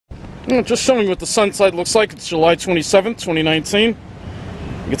Just showing you what the sunset looks like. It's July 27th, 2019. You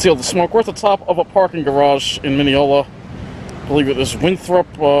can see all the smoke. We're at the top of a parking garage in Mineola. I believe it is Winthrop,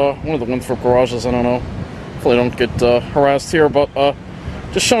 one of the Winthrop garages, I don't know. Hopefully I don't get harassed here, but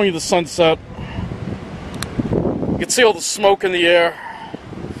just showing you the sunset. You can see all the smoke in the air.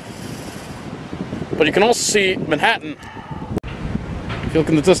 But you can also see Manhattan. If you look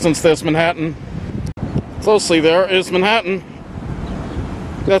in the distance, there's Manhattan. Closely there is Manhattan.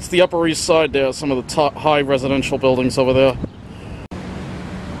 That's the Upper East Side there, some of the top high residential buildings over there.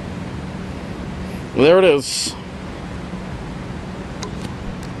 There it is.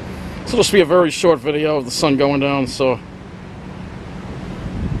 This will just be a very short video of the sun going down, so.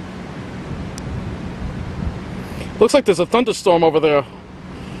 Looks like there's a thunderstorm over there.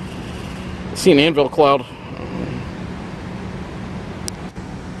 I see an anvil cloud.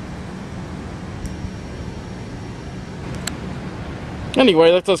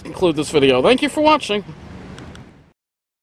 Anyway, that does conclude this video. Thank you for watching.